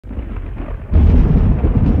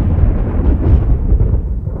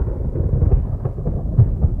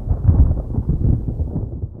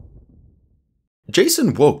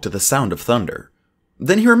Jason woke to the sound of thunder.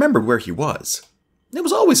 Then he remembered where he was. It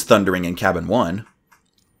was always thundering in cabin 1.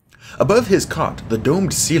 Above his cot, the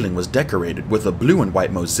domed ceiling was decorated with a blue and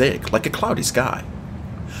white mosaic like a cloudy sky.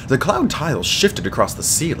 The cloud tiles shifted across the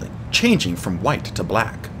ceiling, changing from white to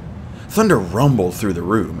black. Thunder rumbled through the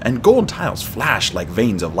room, and gold tiles flashed like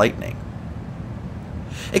veins of lightning.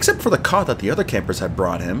 Except for the cot that the other campers had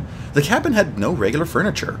brought him, the cabin had no regular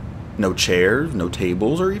furniture. No chairs, no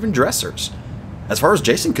tables, or even dressers. As far as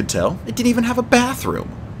Jason could tell, it didn't even have a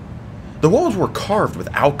bathroom. The walls were carved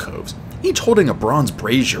with alcoves, each holding a bronze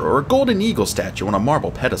brazier or a golden eagle statue on a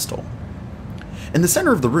marble pedestal. In the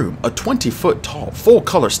center of the room, a 20-foot tall,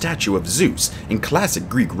 full-color statue of Zeus in classic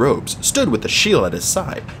Greek robes stood with a shield at his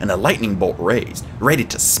side and a lightning bolt raised, ready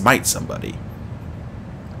to smite somebody.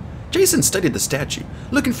 Jason studied the statue,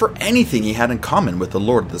 looking for anything he had in common with the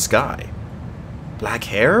Lord of the Sky. Black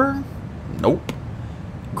hair? Nope.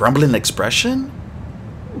 Grumbling expression?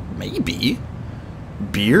 Maybe.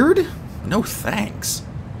 Beard? No thanks.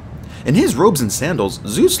 In his robes and sandals,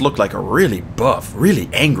 Zeus looked like a really buff, really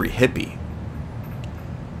angry hippie.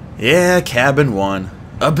 Yeah, cabin 1.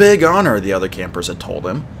 A big honor, the other campers had told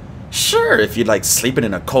him. Sure, if you'd like sleeping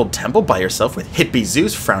in a cold temple by yourself with hippie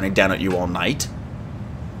Zeus frowning down at you all night.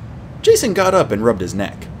 Jason got up and rubbed his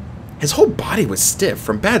neck. His whole body was stiff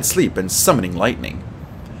from bad sleep and summoning lightning.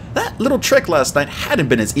 That little trick last night hadn't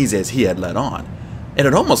been as easy as he had let on. It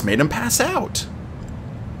had almost made him pass out.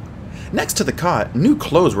 Next to the cot, new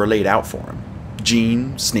clothes were laid out for him.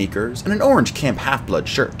 Jeans, sneakers, and an orange Camp Half-Blood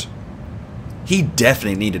shirt. He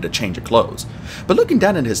definitely needed a change of clothes, but looking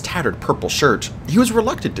down at his tattered purple shirt, he was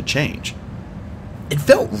reluctant to change. It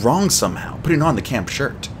felt wrong somehow, putting on the camp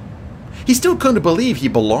shirt. He still couldn't believe he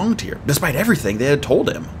belonged here, despite everything they had told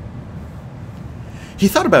him. He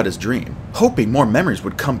thought about his dream, hoping more memories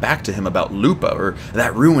would come back to him about Lupa or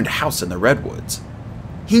that ruined house in the redwoods.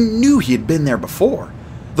 He knew he had been there before.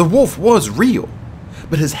 The wolf was real,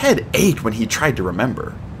 but his head ached when he tried to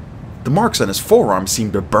remember. The marks on his forearm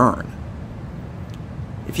seemed to burn.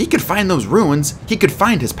 If he could find those ruins, he could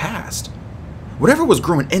find his past. Whatever was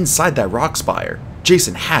growing inside that rock spire,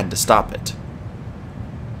 Jason had to stop it.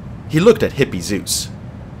 He looked at hippie Zeus.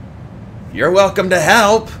 "You're welcome to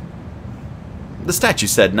help." The statue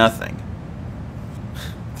said nothing.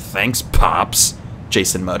 "Thanks, Pops,"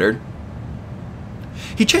 Jason muttered.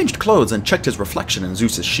 He changed clothes and checked his reflection in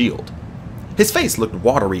Zeus's shield. His face looked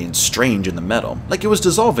watery and strange in the metal, like it was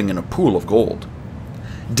dissolving in a pool of gold.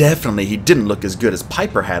 Definitely he didn't look as good as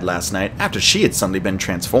Piper had last night after she had suddenly been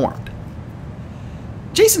transformed.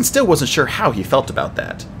 Jason still wasn't sure how he felt about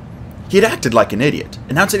that. He had acted like an idiot,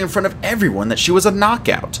 announcing in front of everyone that she was a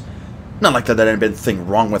knockout. Not like that there had been anything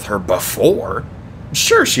wrong with her before.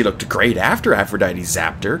 Sure, she looked great after Aphrodite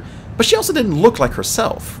zapped her, but she also didn't look like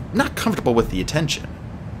herself, not comfortable with the attention.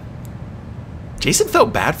 Jason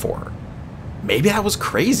felt bad for her. Maybe that was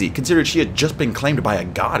crazy, considering she had just been claimed by a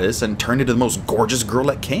goddess and turned into the most gorgeous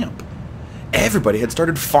girl at camp. Everybody had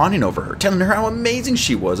started fawning over her, telling her how amazing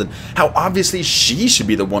she was and how obviously she should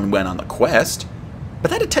be the one who went on the quest. But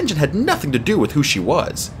that attention had nothing to do with who she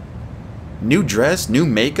was. New dress, new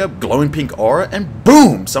makeup, glowing pink aura, and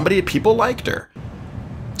boom, people liked her.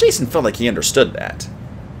 Jason felt like he understood that.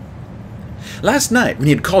 Last night, when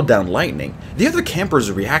he had called down lightning, the other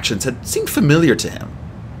campers' reactions had seemed familiar to him.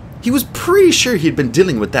 He was pretty sure he had been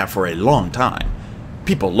dealing with that for a long time.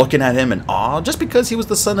 People looking at him in awe just because he was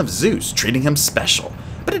the son of Zeus, treating him special.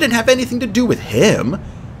 But it didn't have anything to do with him.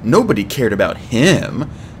 Nobody cared about him.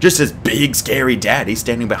 Just his big, scary daddy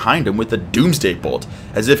standing behind him with a doomsday bolt,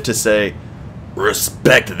 as if to say,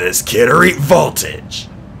 "Respect this kid or eat voltage."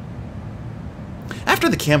 After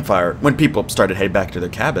the campfire, when people started heading back to their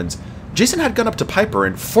cabins, Jason had gone up to Piper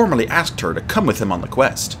and formally asked her to come with him on the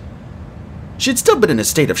quest. She had still been in a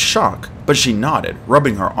state of shock, but she nodded,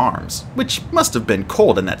 rubbing her arms, which must have been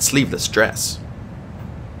cold in that sleeveless dress.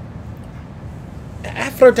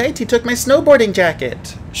 "Aphrodite took my snowboarding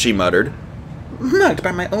jacket," she muttered. "Mugged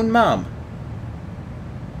by my own mom."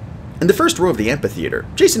 In the first row of the amphitheater,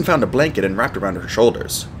 Jason found a blanket and wrapped around her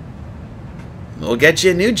shoulders. "We'll get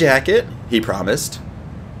you a new jacket," he promised.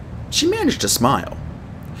 She managed to smile.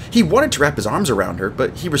 He wanted to wrap his arms around her,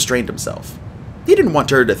 but he restrained himself. He didn't want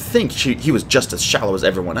her to think he was just as shallow as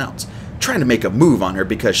everyone else, trying to make a move on her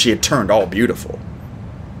because she had turned all beautiful.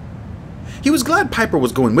 He was glad Piper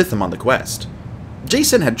was going with him on the quest.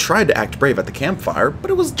 Jason had tried to act brave at the campfire, but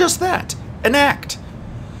it was just that, an act.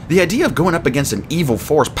 The idea of going up against an evil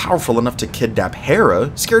force powerful enough to kidnap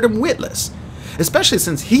Hera scared him witless, especially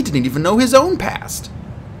since he didn't even know his own past.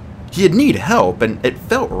 He'd need help, and it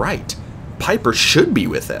felt right. Piper should be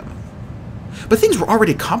with him. But things were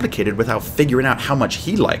already complicated without figuring out how much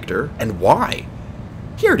he liked her and why.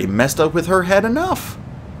 He already messed up with her head enough.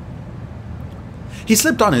 He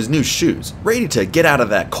slipped on his new shoes, ready to get out of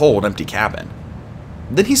that cold, empty cabin.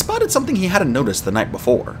 Then he spotted something he hadn't noticed the night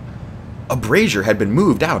before. A brazier had been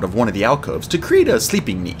moved out of one of the alcoves to create a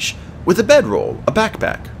sleeping niche, with a bedroll, a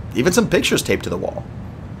backpack, even some pictures taped to the wall.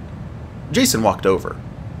 Jason walked over.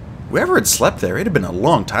 Whoever had slept there, it had been a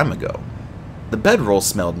long time ago. The bedroll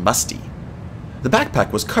smelled musty. The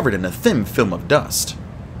backpack was covered in a thin film of dust.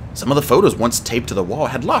 Some of the photos once taped to the wall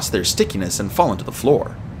had lost their stickiness and fallen to the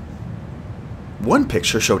floor. One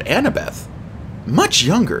picture showed Annabeth. Much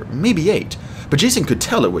younger, maybe 8, but Jason could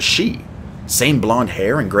tell it was she. Same blonde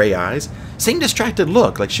hair and gray eyes, same distracted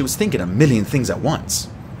look like she was thinking a million things at once.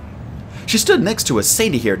 She stood next to a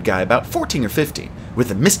sandy-haired guy about 14 or 15, with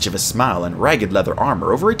a mischievous smile and ragged leather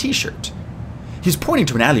armor over a t-shirt. He was pointing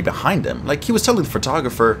to an alley behind him, like he was telling the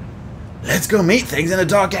photographer, "Let's go meet things in a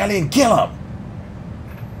dark alley and kill them."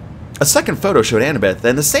 A second photo showed Annabeth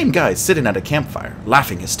and the same guy sitting at a campfire,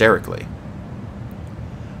 laughing hysterically.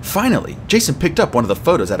 Finally, Jason picked up one of the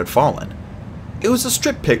photos that had fallen. It was a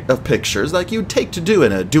strip of pictures like you'd take to do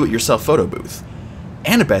in a do-it-yourself photo booth.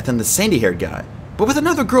 Annabeth and the sandy-haired guy, but with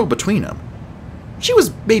another girl between them. She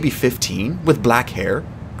was maybe 15, with black hair,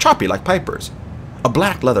 choppy like Piper's, a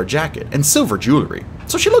black leather jacket, and silver jewelry,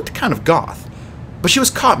 so she looked kind of goth. But she was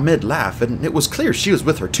caught mid-laugh, and it was clear she was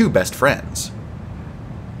with her 2 best friends.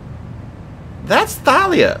 "That's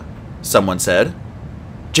Thalia," someone said.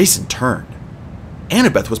 Jason turned.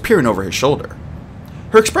 Annabeth was peering over his shoulder.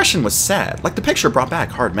 Her expression was sad, like the picture brought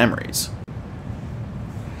back hard memories.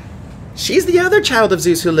 "She's the other child of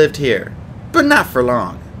Zeus who lived here, but not for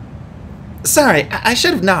long. Sorry, I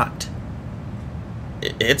should have knocked."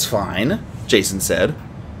 "It's fine," Jason said.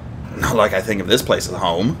 "Not like I think of this place as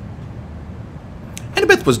home."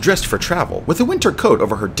 Annabeth was dressed for travel, with a winter coat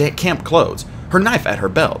over her camp clothes, her knife at her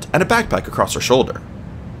belt, and a backpack across her shoulder.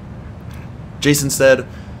 Jason said,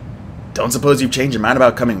 "Don't suppose you've changed your mind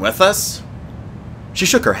about coming with us?" She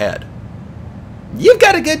shook her head. "You've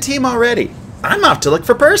got a good team already. I'm off to look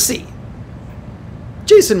for Percy."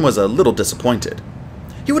 Jason was a little disappointed.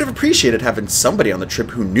 He would have appreciated having somebody on the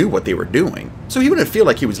trip who knew what they were doing, so he wouldn't feel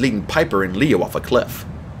like he was leading Piper and Leo off a cliff.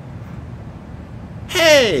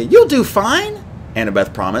 "Hey, you'll do fine,"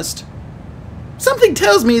 Annabeth promised. "Something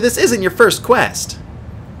tells me this isn't your first quest."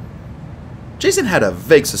 Jason had a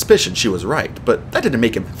vague suspicion she was right, but that didn't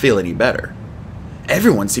make him feel any better.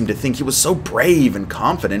 Everyone seemed to think he was so brave and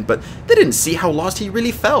confident, but they didn't see how lost he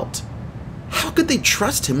really felt. How could they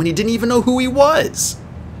trust him when he didn't even know who he was?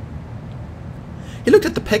 He looked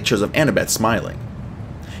at the pictures of Annabeth smiling.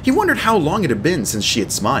 He wondered how long it had been since she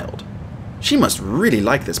had smiled. She must really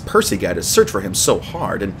like this Percy guy to search for him so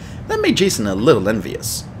hard, and that made Jason a little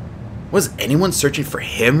envious. Was anyone searching for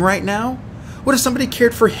him right now? What if somebody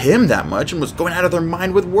cared for him that much and was going out of their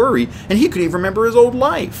mind with worry, and he couldn't even remember his old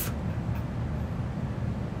life?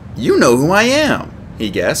 "You know who I am,"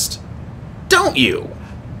 he guessed. "Don't you?"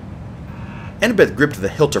 Annabeth gripped the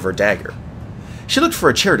hilt of her dagger. She looked for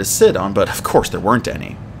a chair to sit on, but of course there weren't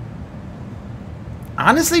any.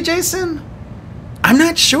 "Honestly, Jason, I'm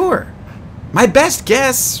not sure. My best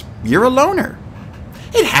guess, you're a loner.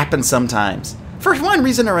 It happens sometimes. For one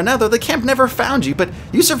reason or another, the camp never found you, but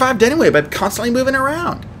you survived anyway by constantly moving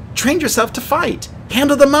around. Trained yourself to fight.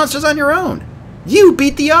 Handled the monsters on your own. You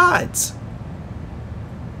beat the odds."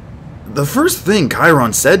 "The first thing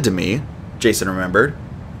Chiron said to me," Jason remembered,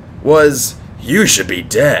 was, "You should be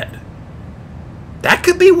dead." "That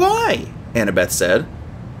could be why," Annabeth said.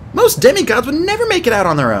 "Most demigods would never make it out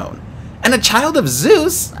on their own. And a child of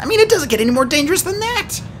Zeus, I mean, it doesn't get any more dangerous than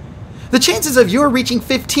that. The chances of your reaching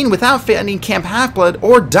 15 without finding Camp Half-Blood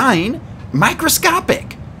or dying,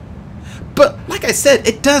 microscopic. But like I said,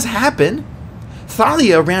 it does happen.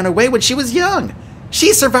 Thalia ran away when she was young.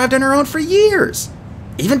 She survived on her own for years.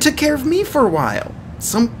 Even took care of me for a while.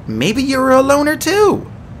 So maybe you're a loner too."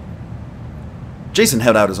 Jason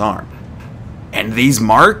held out his arm. "And these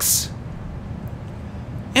marks?"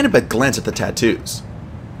 Annabeth glanced at the tattoos.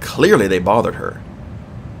 Clearly they bothered her.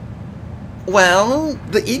 "Well,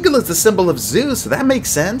 the eagle is the symbol of Zeus, so that makes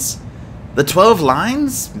sense. The 12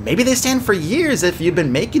 lines, maybe they stand for years if you've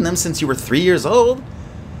been making them since you were 3 years old.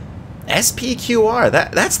 SPQR,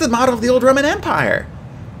 that's the motto of the old Roman Empire.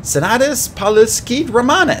 Senatus Paulusque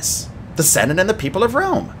Romanus, the Senate and the people of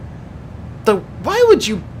Rome. Though why would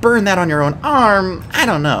you burn that on your own arm? I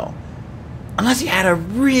don't know. Unless you had a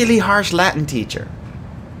really harsh Latin teacher."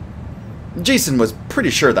 Jason was pretty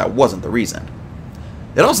sure that wasn't the reason.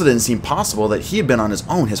 It also didn't seem possible that he had been on his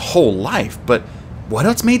own his whole life, but what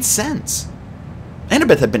else made sense?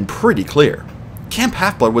 Annabeth had been pretty clear. Camp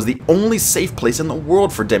Half-Blood was the only safe place in the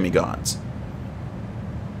world for demigods.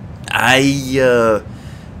 I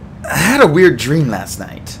had a weird dream last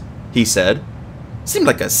night, he said. Seemed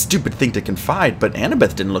like a stupid thing to confide, but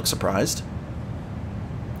Annabeth didn't look surprised.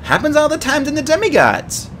 Happens all the time in the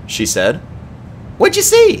demigods, she said. What'd you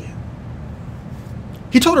see?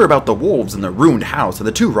 He told her about the wolves and the ruined house and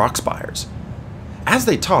the 2 rock spires. As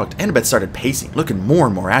they talked, Annabeth started pacing, looking more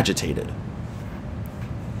and more agitated.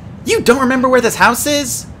 You don't remember where this house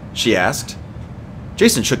is? She asked.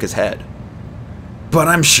 Jason shook his head. But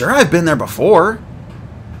I'm sure I've been there before.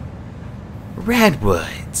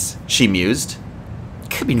 Redwoods, she mused.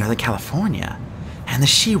 Could be Northern California. And the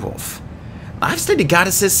she-wolf. I've studied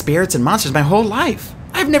goddesses, spirits, and monsters my whole life.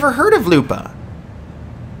 I've never heard of Lupa.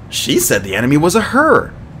 She said the enemy was a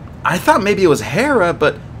her. I thought maybe it was Hera,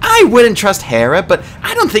 but I wouldn't trust Hera, but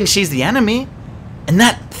I don't think she's the enemy. And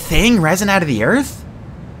that thing rising out of the earth?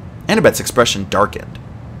 Annabeth's expression darkened.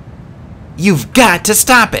 You've got to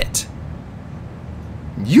stop it.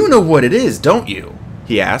 You know what it is, don't you?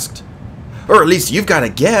 He asked. Or at least you've got a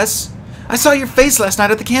guess. I saw your face last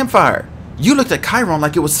night at the campfire. You looked at Chiron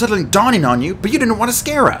like it was suddenly dawning on you, but you didn't want to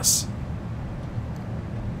scare us.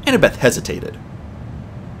 Annabeth hesitated.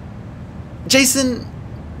 Jason,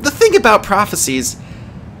 the thing about prophecies,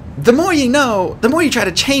 the more you know, the more you try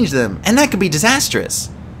to change them, and that could be disastrous.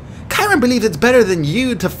 Chiron believes it's better than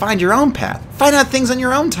you to find your own path, find out things on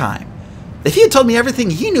your own time. If he had told me everything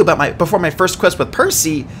he knew about before my first quest with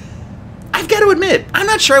Percy, I've got to admit, I'm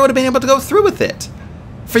not sure I would have been able to go through with it.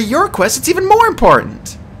 For your quest, it's even more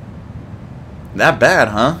important. That bad,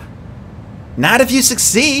 huh? Not if you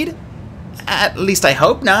succeed. At least I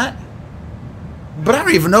hope not. But I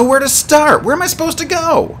don't even know where to start. Where am I supposed to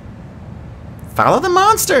go? Follow the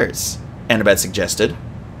monsters, Annabeth suggested.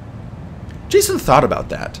 Jason thought about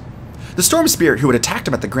that. The storm spirit who had attacked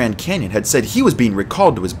him at the Grand Canyon had said he was being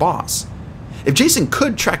recalled to his boss. If Jason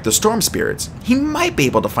could track the storm spirits, he might be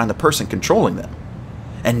able to find the person controlling them.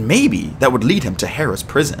 And maybe that would lead him to Hera's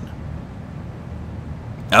prison.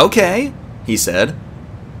 Okay, he said.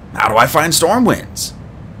 How do I find storm winds?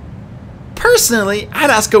 Personally,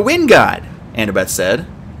 I'd ask a wind god, Annabeth said.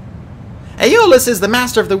 Aeolus is the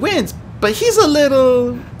master of the winds, but he's a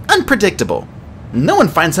little unpredictable. No one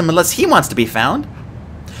finds him unless he wants to be found.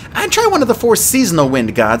 I'd try one of the 4 seasonal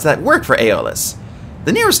wind gods that work for Aeolus.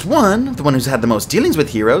 The nearest one, the one who's had the most dealings with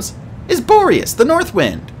heroes, is Boreas, the North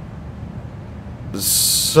Wind.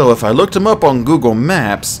 So if I looked him up on Google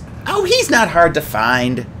Maps... Oh, he's not hard to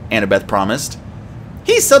find, Annabeth promised.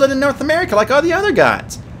 He's settled in North America like all the other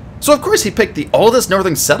gods. So of course he picked the oldest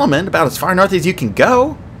northern settlement about as far north as you can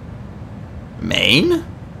go. Maine?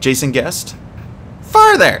 Jason guessed.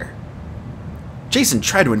 Farther! Jason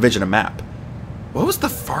tried to envision a map. What was the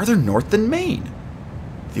farther north than Maine?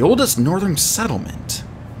 The oldest northern settlement.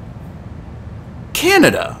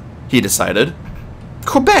 Canada, he decided.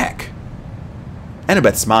 Quebec.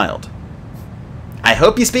 Annabeth smiled. I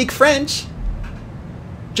hope you speak French.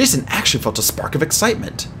 Jason actually felt a spark of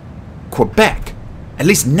excitement. Quebec. At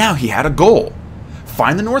least now he had a goal.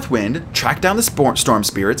 Find the North Wind, track down the storm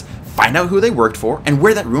spirits, find out who they worked for, and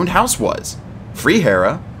where that ruined house was. Free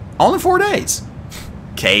Hera, all in 4 days.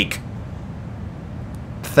 Cake.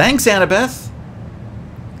 Thanks, Annabeth.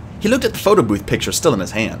 He looked at the photo booth picture still in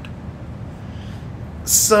his hand.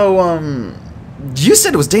 So, you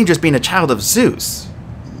said it was dangerous being a child of Zeus.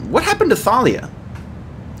 What happened to Thalia?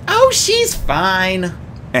 Oh, she's fine,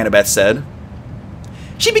 Annabeth said.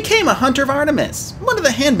 She became a hunter of Artemis, one of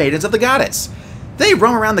the handmaidens of the goddess. They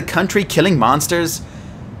roam around the country killing monsters.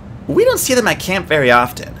 We don't see them at camp very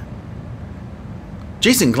often.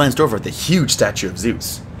 Jason glanced over at the huge statue of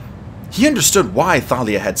Zeus. He understood why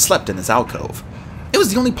Thalia had slept in this alcove. It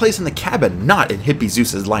was the only place in the cabin not in hippie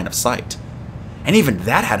Zeus's line of sight. And even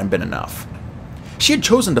that hadn't been enough. She had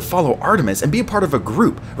chosen to follow Artemis and be a part of a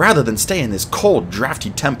group rather than stay in this cold, drafty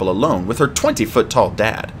temple alone with her 20-foot-tall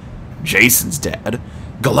dad, Jason's dad,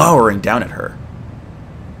 glowering down at her.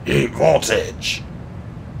 Eat voltage.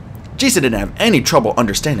 Jason didn't have any trouble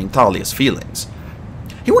understanding Thalia's feelings.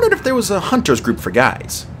 He wondered if there was a hunters group for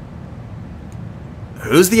guys.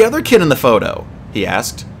 Who's the other kid in the photo? He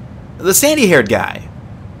asked. The sandy-haired guy.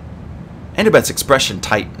 Annabeth's expression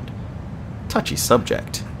tightened. Touchy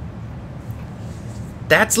subject.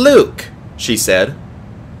 That's Luke, she said.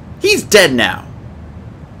 He's dead now.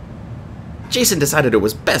 Jason decided it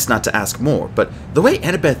was best not to ask more, but the way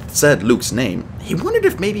Annabeth said Luke's name, he wondered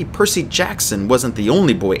if maybe Percy Jackson wasn't the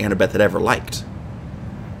only boy Annabeth had ever liked.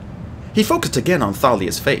 He focused again on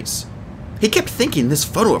Thalia's face. He kept thinking this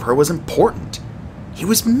photo of her was important. He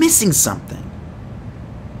was missing something.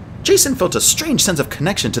 Jason felt a strange sense of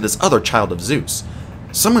connection to this other child of Zeus,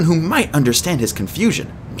 someone who might understand his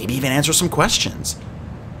confusion, maybe even answer some questions.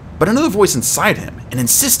 But another voice inside him, an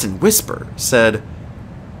insistent whisper, said,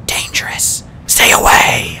 "Dangerous! Stay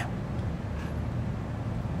away!"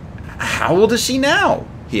 "How old is she now?"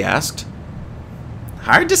 he asked.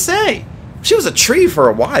 "Hard to say. She was a tree for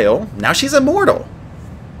a while, now she's immortal."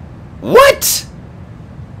 "What?"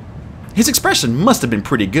 His expression must have been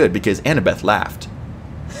pretty good because Annabeth laughed.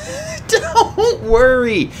 "Don't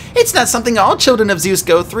worry, it's not something all children of Zeus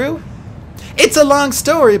go through. It's a long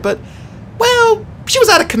story, but, well, she was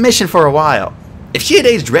out of commission for a while. If she had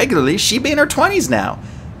aged regularly, she'd be in her 20s now.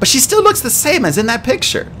 But she still looks the same as in that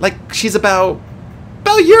picture, like she's about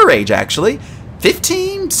your age, actually.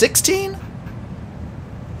 15, 16?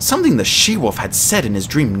 Something the she-wolf had said in his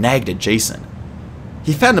dream nagged at Jason.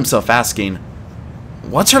 He found himself asking,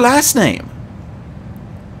 "What's her last name?"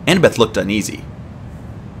 Annabeth looked uneasy.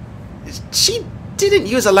 "She didn't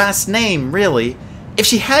use a last name, really. If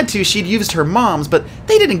she had to, she'd used her mom's, but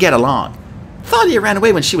they didn't get along. Thalia ran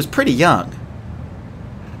away when she was pretty young."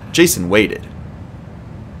 Jason waited.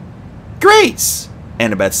 "Grace,"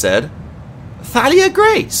 Annabeth said. "Thalia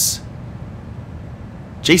Grace."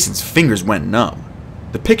 Jason's fingers went numb.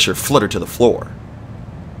 The picture fluttered to the floor.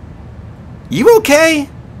 "You okay?"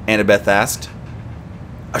 Annabeth asked.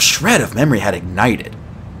 A shred of memory had ignited.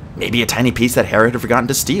 Maybe a tiny piece that Hera had forgotten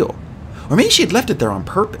to steal. Or maybe she had left it there on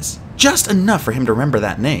purpose, just enough for him to remember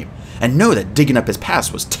that name, and know that digging up his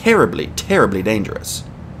past was terribly, terribly dangerous.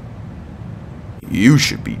 "You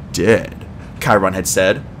should be dead," Chiron had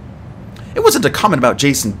said. It wasn't a comment about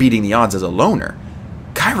Jason beating the odds as a loner.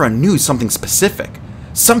 Chiron knew something specific,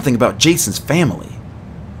 something about Jason's family.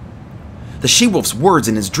 The she-wolf's words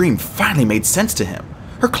in his dream finally made sense to him,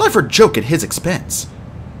 her clever joke at his expense.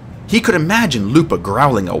 He could imagine Lupa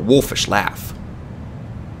growling a wolfish laugh.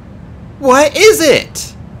 "What is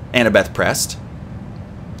it?" Annabeth pressed.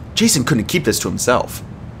 Jason couldn't keep this to himself.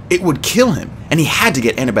 It would kill him, and he had to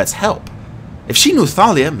get Annabeth's help. If she knew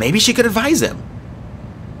Thalia, maybe she could advise him.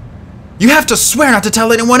 "You have to swear not to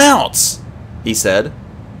tell anyone else," he said.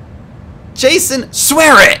 "Jason,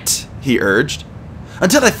 swear it," he urged,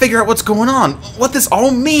 "until I figure out what's going on, what this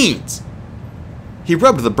all means." He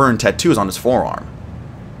rubbed the burned tattoos on his forearm.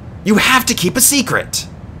 "You have to keep a secret."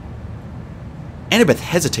 Annabeth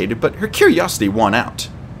hesitated, but her curiosity won out.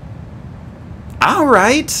 "All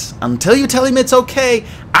right, until you tell him it's okay,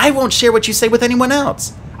 I won't share what you say with anyone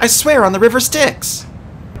else. I swear on the river Styx."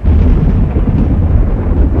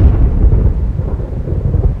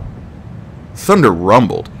 Thunder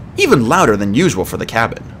rumbled, even louder than usual for the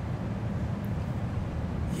cabin.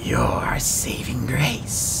 "Your saving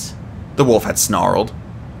grace," the wolf had snarled.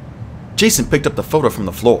 Jason picked up the photo from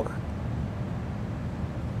the floor.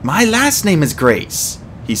 "My last name is Grace,"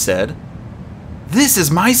 he said. "This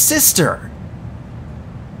is my sister."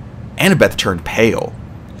 Annabeth turned pale.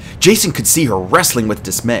 Jason could see her wrestling with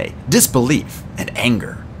dismay, disbelief, and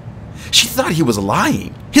anger. She thought he was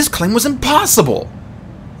lying. His claim was impossible.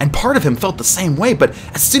 And part of him felt the same way, but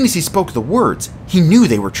as soon as he spoke the words, he knew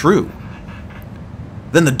they were true.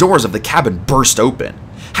 Then the doors of the cabin burst open.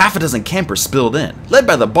 Half a dozen campers spilled in, led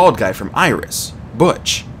by the bald guy from Iris,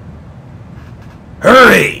 Butch.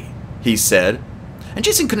 "Hurry!" he said, and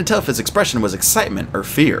Jason couldn't tell if his expression was excitement or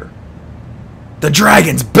fear. "The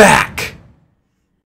dragon's back!"